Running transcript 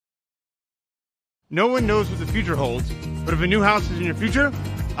No one knows what the future holds, but if a new house is in your future,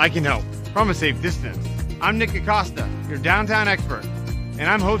 I can help from a safe distance. I'm Nick Acosta, your downtown expert, and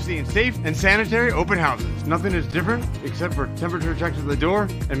I'm hosting safe and sanitary open houses. Nothing is different except for temperature checks at the door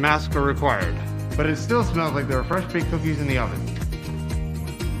and masks are required. But it still smells like there are fresh baked cookies in the oven.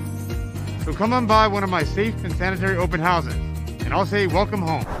 So come on by one of my safe and sanitary open houses, and I'll say welcome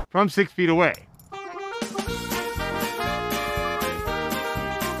home from 6 feet away.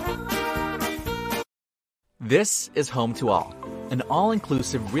 This is Home to All, an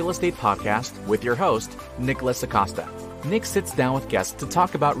all-inclusive real estate podcast with your host, Nicholas Acosta. Nick sits down with guests to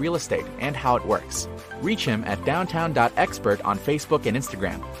talk about real estate and how it works. Reach him at downtown.expert on Facebook and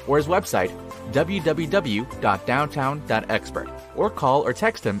Instagram, or his website, www.downtown.expert, or call or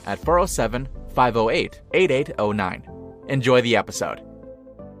text him at 407-508-8809. Enjoy the episode.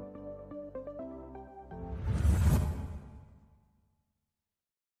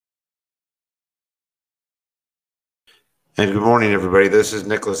 And good morning, everybody. This is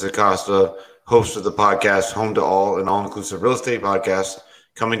Nicholas Acosta, host of the podcast Home to All, an all-inclusive real estate podcast,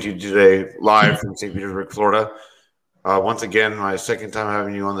 coming to you today live from St. Petersburg, Florida. Once again, my second time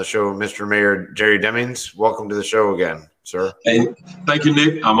having you on the show, Mr. Mayor Jerry Demings. Welcome to the show again, sir. Hey, thank you,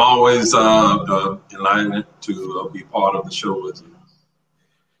 Nick. I'm always delighted to be part of the show with you.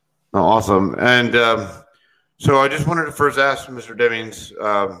 Oh, awesome. And so I just wanted to first ask Mr. Demings,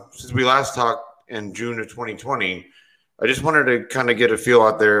 since we last talked in June of 2020, I just wanted to kind of get a feel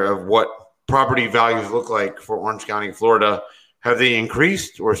out there of what property values look like for Orange County, Florida. Have they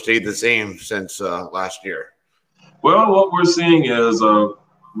increased or stayed the same since last year? Well, what we're seeing is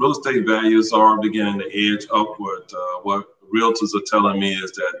real estate values are beginning to edge upward. What realtors are telling me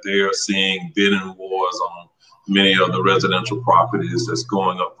is that they are seeing bidding wars on many of the residential properties that's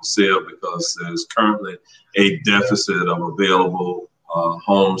going up for sale because there's currently a deficit of available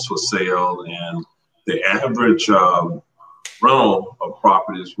homes for sale, and the average rental of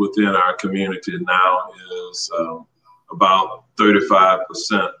properties within our community now is about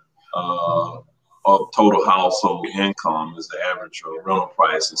 35% of total household income is the average rental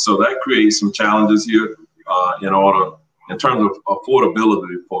price. And so that creates some challenges here in terms of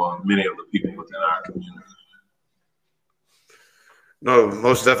affordability for many of the people within our community. No,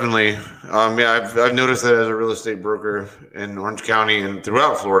 most definitely. I've noticed that as a real estate broker in Orange County and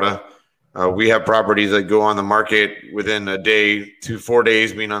throughout Florida, we have properties that go on the market within a day to 4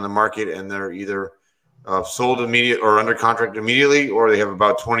 days being on the market, and they're either sold immediate or under contract immediately, or they have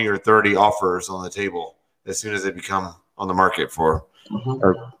about 20 or 30 offers on the table as soon as they become on the market for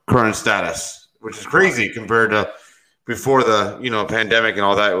our current status, which is crazy compared to before the pandemic and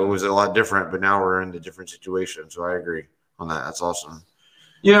all that. It was a lot different, but now we're in a different situation. So I agree on that. That's awesome.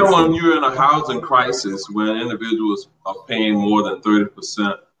 Yeah, when you're in a housing crisis, when individuals are paying more than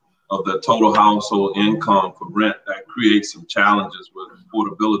 30% of their total household income for rent, that creates some challenges with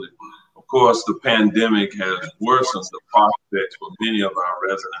affordability. Of course, the pandemic has worsened the prospects for many of our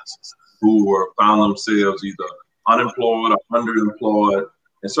residents who found themselves either unemployed or underemployed.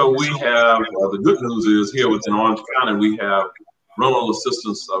 And so we have, the good news is here within Orange County, we have rental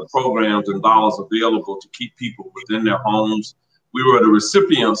assistance programs and dollars available to keep people within their homes. We were the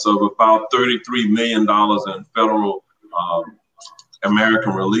recipients of about $33 million in federal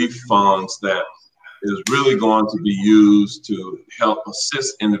American relief funds that is really going to be used to help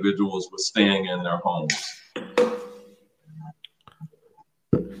assist individuals with staying in their homes.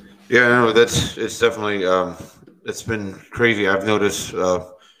 Yeah, no, it's definitely, it's been crazy. I've noticed,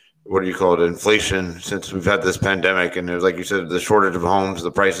 inflation since we've had this pandemic. And there's, like you said, the shortage of homes, the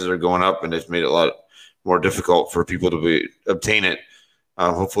prices are going up, and it's made it a lot more difficult for people to obtain it.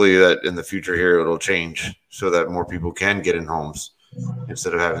 Hopefully that in the future here, it'll change so that more people can get in homes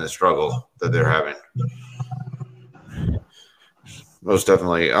instead of having the struggle that they're having. Most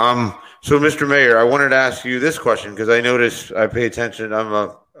definitely. So, Mr. Mayor, I wanted to ask you this question because I noticed I pay attention. I'm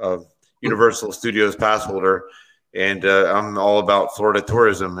a Universal Studios pass holder, and I'm all about Florida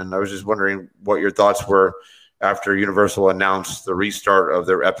tourism. And I was just wondering what your thoughts were after Universal announced the restart of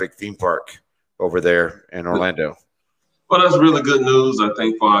their Epic theme park over there in Orlando. Well, that's really good news, I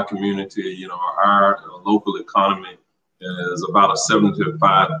think, for our community. Our local economy is about a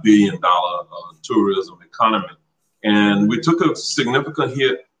 $75 billion tourism economy. And we took a significant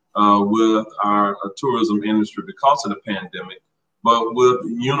hit with our tourism industry because of the pandemic. But with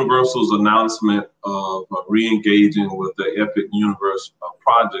Universal's announcement of re-engaging with the Epic Universe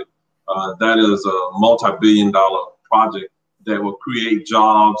project, that is a multi-billion-dollar project that will create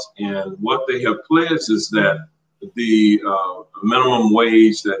jobs. And what they have pledged is that the minimum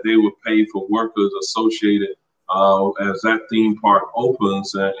wage that they would pay for workers associated as that theme park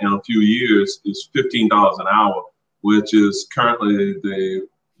opens in a few years, is $15 an hour, which is currently the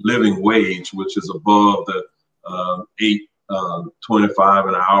living wage, which is above the $8.25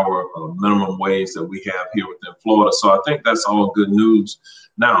 an hour minimum wage that we have here within Florida. So I think that's all good news.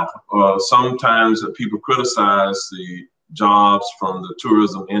 Now, sometimes people criticize the jobs from the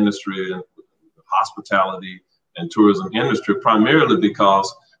tourism industry and hospitality and tourism industry, primarily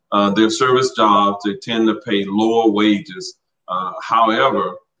because they're service jobs. They tend to pay lower wages.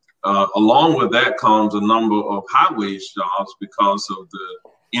 However, along with that comes a number of high wage jobs because of the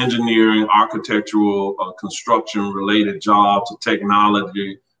engineering, architectural, construction related jobs,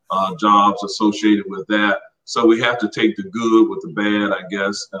 technology jobs associated with that. So we have to take the good with the bad, I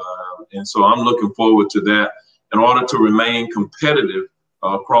guess. And so I'm looking forward to that. In order to remain competitive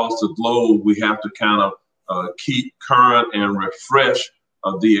across the globe, we have to kind of keep current and refresh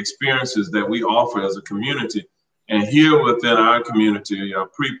the experiences that we offer as a community. And here within our community,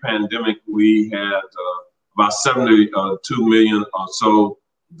 pre-pandemic, we had about 72 million or so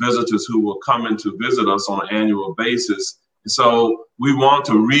visitors who were coming to visit us on an annual basis. So we want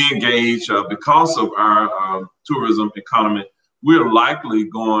to re-engage because of our tourism economy. We're likely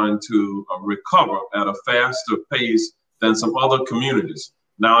going to recover at a faster pace than some other communities.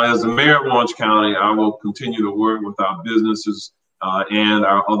 Now, as the mayor of Orange County, I will continue to work with our businesses and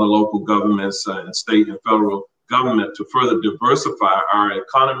our other local governments and state and federal government to further diversify our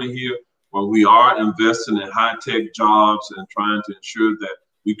economy here, where we are investing in high-tech jobs and trying to ensure that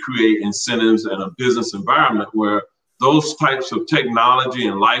we create incentives and a business environment where those types of technology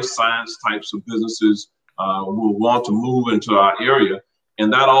and life science types of businesses will want to move into our area.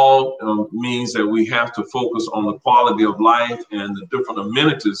 And that all means that we have to focus on the quality of life and the different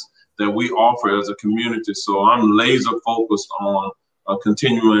amenities that we offer as a community. So I'm laser focused on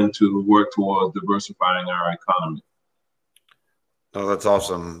continuing to work towards diversifying our economy. Oh, that's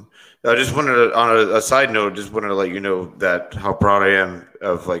awesome. I just wanted to, on a side note, just wanted to let you know that how proud I am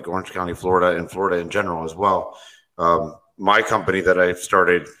of like Orange County, Florida, and Florida in general as well. My company that I've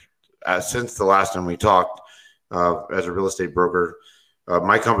started since the last time we talked as a real estate broker,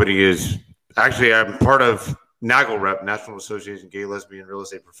 my company is actually, I'm part of NAGLREP, National Association of Gay, Lesbian, Real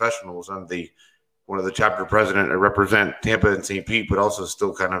Estate Professionals. I'm one of the chapter president. I represent Tampa and St. Pete, but also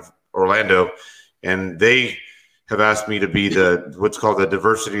still kind of Orlando. And they have asked me to be what's called the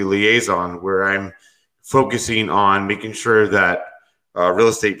diversity liaison, where I'm focusing on making sure that real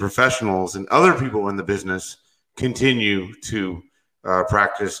estate professionals and other people in the business continue to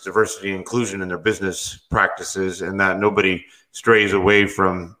practice diversity and inclusion in their business practices, and that nobody strays away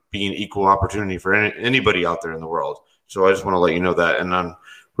from being equal opportunity for anybody out there in the world. So I just want to let you know that, and I'm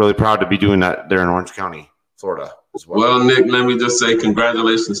really proud to be doing that there in Orange County, Florida as well. Well, Nick, let me just say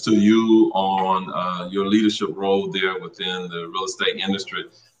congratulations to you on your leadership role there within the real estate industry.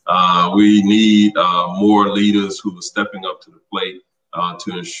 We need more leaders who are stepping up to the plate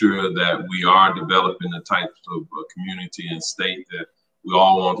to ensure that we are developing the types of community and state that we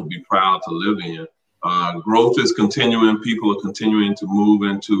all want to be proud to live in. Growth is continuing. People are continuing to move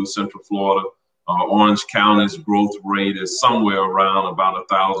into Central Florida. Orange County's growth rate is somewhere around about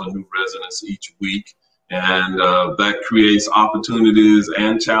 1,000 new residents each week. And that creates opportunities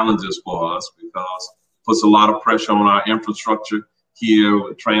and challenges for us because it puts a lot of pressure on our infrastructure here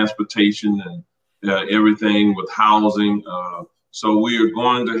with transportation and everything with housing. So we are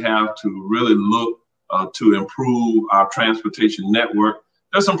going to have to really look to improve our transportation network.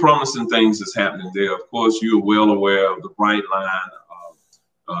 There's some promising things that's happening there. Of course, you're well aware of the Bright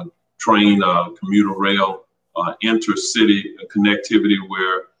Line train, commuter rail, intercity connectivity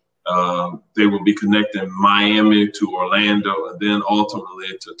where they will be connecting Miami to Orlando and then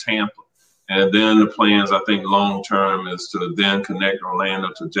ultimately to Tampa. And then the plans, I think, long term is to then connect Orlando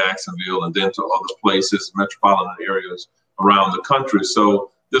to Jacksonville and then to other places, metropolitan areas around the country.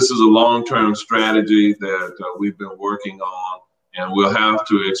 So this is a long-term strategy that we've been working on, and we'll have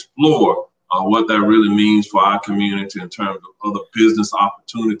to explore what that really means for our community in terms of other business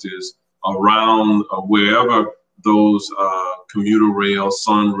opportunities around wherever those commuter rail,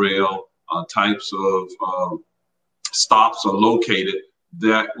 sun rail types of stops are located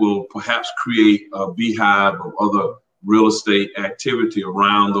that will perhaps create a beehive of other real estate activity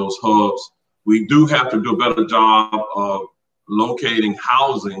around those hubs. We do have to do a better job of locating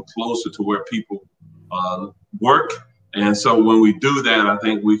housing closer to where people work. And so when we do that, I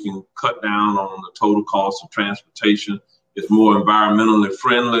think we can cut down on the total cost of transportation. It's more environmentally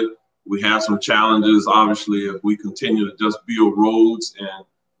friendly. We have some challenges, obviously, if we continue to just build roads and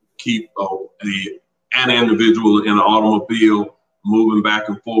keep an individual in an automobile moving back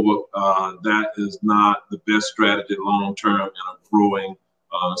and forward, that is not the best strategy long term in a growing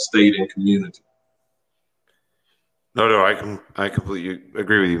state and community. No, I completely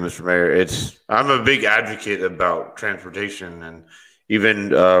agree with you, Mr. Mayor. I'm a big advocate about transportation, and even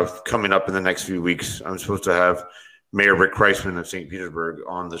coming up in the next few weeks, I'm supposed to have Mayor Rick Kreisman of St. Petersburg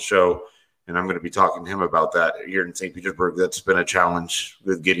on the show, and I'm going to be talking to him about that here in St. Petersburg. That's been a challenge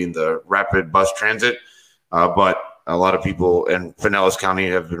with getting the rapid bus transit, but a lot of people in Pinellas County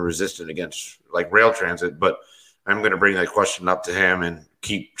have been resistant against like rail transit. But I'm going to bring that question up to him and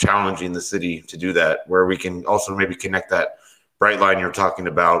keep challenging the city to do that, where we can also maybe connect that bright line you're talking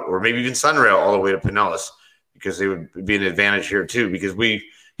about, or maybe even Sunrail all the way to Pinellas, because they would be an advantage here too. Because we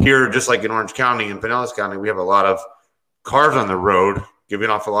here, just like in Orange County and Pinellas County, we have a lot of cars on the road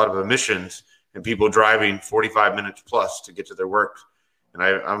giving off a lot of emissions and people driving 45 minutes plus to get to their work. And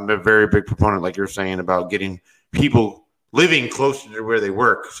I'm a very big proponent, like you're saying, about getting people living closer to where they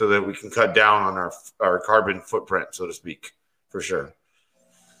work so that we can cut down on our carbon footprint, so to speak, for sure.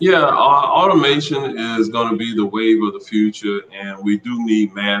 Yeah, automation is going to be the wave of the future, and we do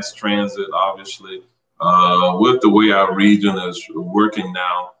need mass transit, obviously. With the way our region is working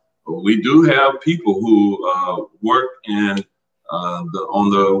now, we do have people who work in on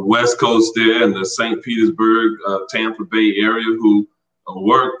the West Coast there in the St. Petersburg, Tampa Bay area who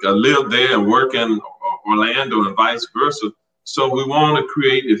live there and work in Orlando and vice versa. So we want to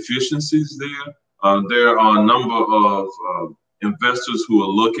create efficiencies there. There are a number of investors who are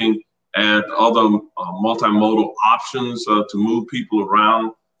looking at other multimodal options to move people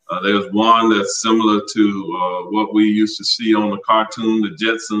around. There's one that's similar to what we used to see on the cartoon, the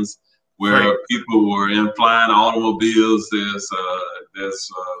Jetsons, where people were in flying automobiles. There's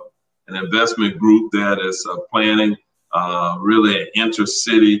an investment group that is planning really an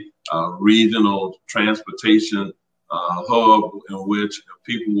intercity regional transportation hub in which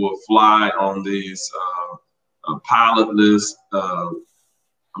people will fly on these pilotless,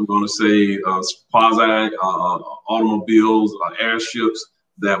 I'm going to say quasi automobiles, airships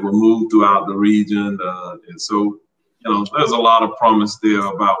that will move throughout the region. And so, there's a lot of promise there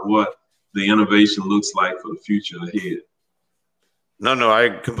about what the innovation looks like for the future ahead. No, I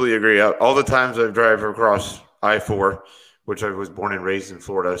completely agree. All the times I've driven across I-4, which I was born and raised in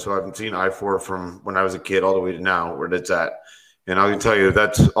Florida, so I've seen I-4 from when I was a kid all the way to now where it's at. And I can tell you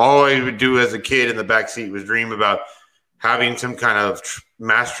that's all I would do as a kid in the backseat was dream about having some kind of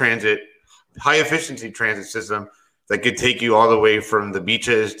mass transit, high efficiency transit system that could take you all the way from the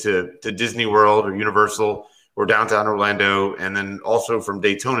beaches to Disney World or Universal or downtown Orlando, and then also from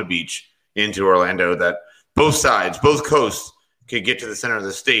Daytona Beach into Orlando, that both sides, both coasts could get to the center of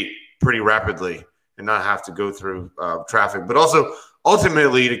the state pretty rapidly and not have to go through traffic, but also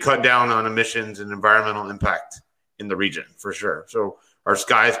ultimately to cut down on emissions and environmental impact in the region for sure. So our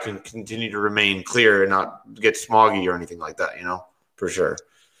skies can continue to remain clear and not get smoggy or anything like that, for sure.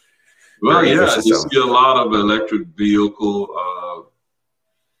 Well, yeah, you see a lot of electric vehicle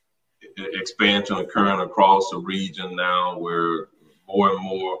expansion occurring across the region now, where more and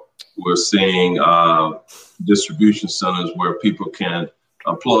more we're seeing distribution centers where people can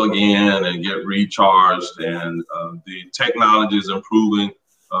plug in and get recharged, and the technology is improving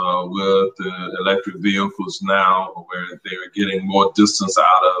with the electric vehicles now, where they're getting more distance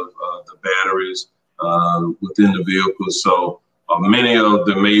out of the batteries within the vehicles. So many of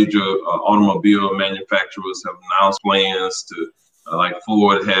the major automobile manufacturers have announced plans to, like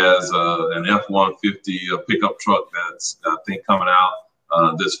Ford has an F-150 pickup truck that's, I think, coming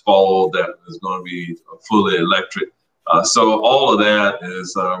out this fall that is going to be fully electric. So all of that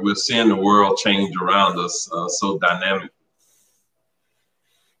is, we're seeing the world change around us so dynamic.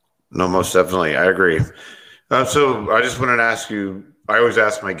 No, most definitely. I agree. So I just wanted to ask you, I always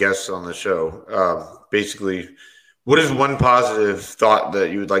ask my guests on the show, basically, what is one positive thought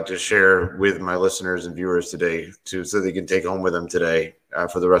that you would like to share with my listeners and viewers today so they can take home with them today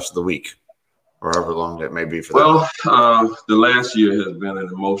for the rest of the week, or however long that may be for them? Well, the last year has been an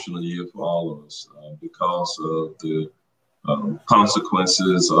emotional year for all of us because of the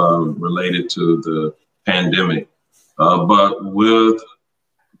consequences related to the pandemic. But with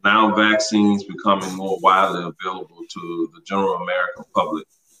now vaccines becoming more widely available to the general American public,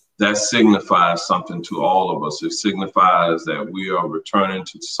 that signifies something to all of us. It signifies that we are returning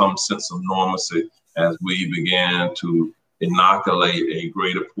to some sense of normalcy as we begin to inoculate a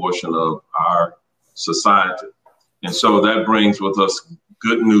greater portion of our society. And so that brings with us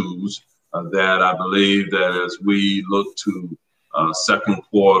good news that I believe that as we look to second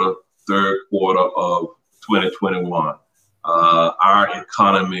quarter, third quarter of 2021, our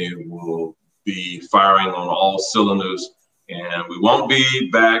economy will be firing on all cylinders, And we won't be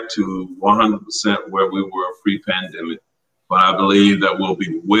back to 100% where we were pre-pandemic, but I believe that we'll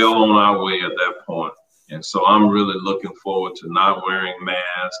be well on our way at that point. And so I'm really looking forward to not wearing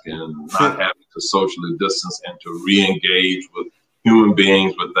masks and not having to socially distance and to re-engage with human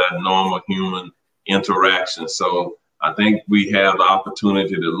beings with that normal human interaction. So I think we have the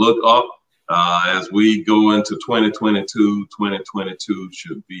opportunity to look up as we go into 2022. 2022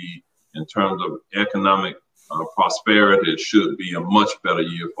 should be, in terms of economic prosperity, it should be a much better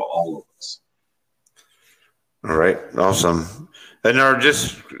year for all of us. All right, awesome. And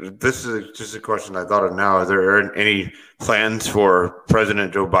this is just a question I thought of now. Are there any plans for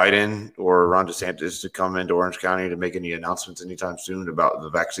President Joe Biden or Ron DeSantis to come into Orange County to make any announcements anytime soon about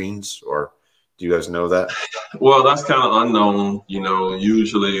the vaccines? Or do you guys know that? Well, that's kind of unknown. You know,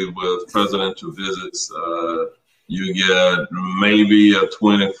 usually with presidential visits, you get maybe a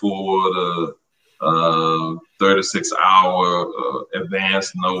 24 to 36 hour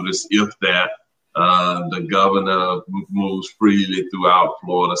advance notice, if that. The governor moves freely throughout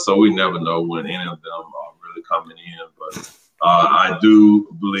Florida, so we never know when any of them are really coming in. But I do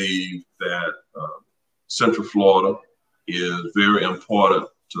believe that Central Florida is very important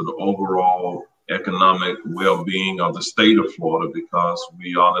to the overall economic well-being of the state of Florida, because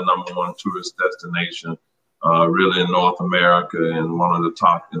we are the #1 tourist destination really in North America and one of the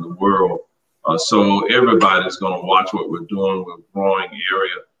top in the world. So everybody's going to watch what we're doing. We're a growing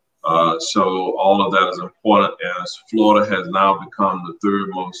area. So all of that is important, as Florida has now become the 3rd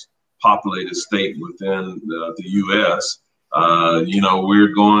most populated state within the U.S. You know,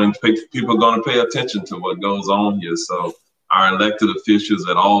 people are going to pay attention to what goes on here. So our elected officials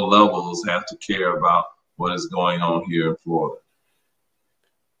at all levels have to care about what is going on here in Florida.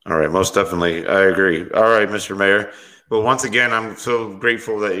 All right, most definitely. I agree. All right, Mr. Mayor. Well, once again, I'm so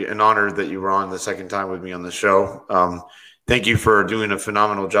grateful and honored that you were on the second time with me on the show. Thank you for doing a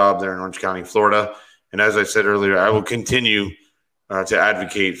phenomenal job there in Orange County, Florida. And as I said earlier, I will continue to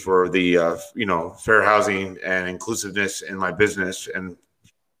advocate for the fair housing and inclusiveness in my business, and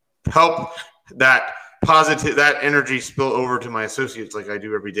help that energy spill over to my associates, like I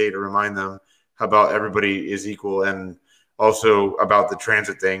do every day, to remind them about everybody is equal, and also about the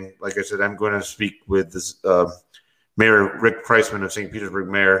transit thing. Like I said, I'm going to speak with this Mayor Rick Kreisman of St. Petersburg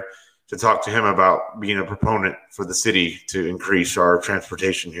Mayor to talk to him about being a proponent for the city to increase our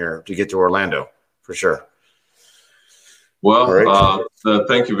transportation here to get to Orlando, for sure. Well, right.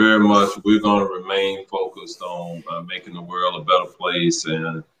 Thank you very much. We're going to remain focused on making the world a better place,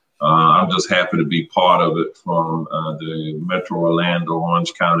 and I'm just happy to be part of it from the Metro Orlando,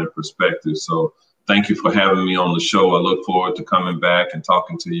 Orange County perspective. So thank you for having me on the show. I look forward to coming back and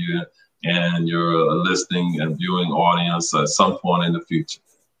talking to you and your listening and viewing audience at some point in the future.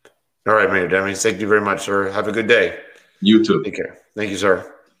 All right, Mayor Demings, thank you very much, sir. Have a good day. You too. Take care. Thank you,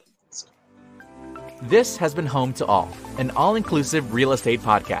 sir. This has been Home to All, an all-inclusive real estate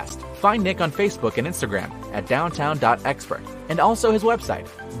podcast. Find Nick on Facebook and Instagram at downtown.expert, and also his website,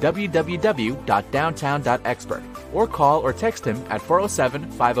 www.downtown.expert, or call or text him at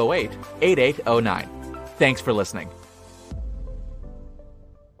 407-508-8809. Thanks for listening.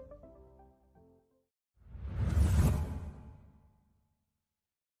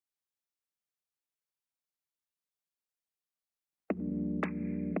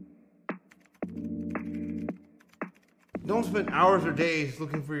 Don't spend hours or days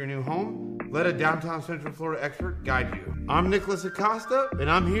looking for your new home. Let a downtown Central Florida expert guide you. I'm Nicholas Acosta,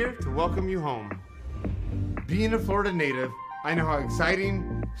 and I'm here to welcome you home. Being a Florida native, I know how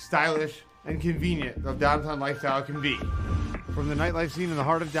exciting, stylish, and convenient the downtown lifestyle can be. From the nightlife scene in the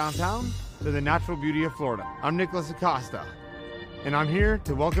heart of downtown to the natural beauty of Florida. I'm Nicholas Acosta, and I'm here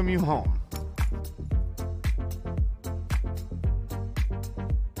to welcome you home.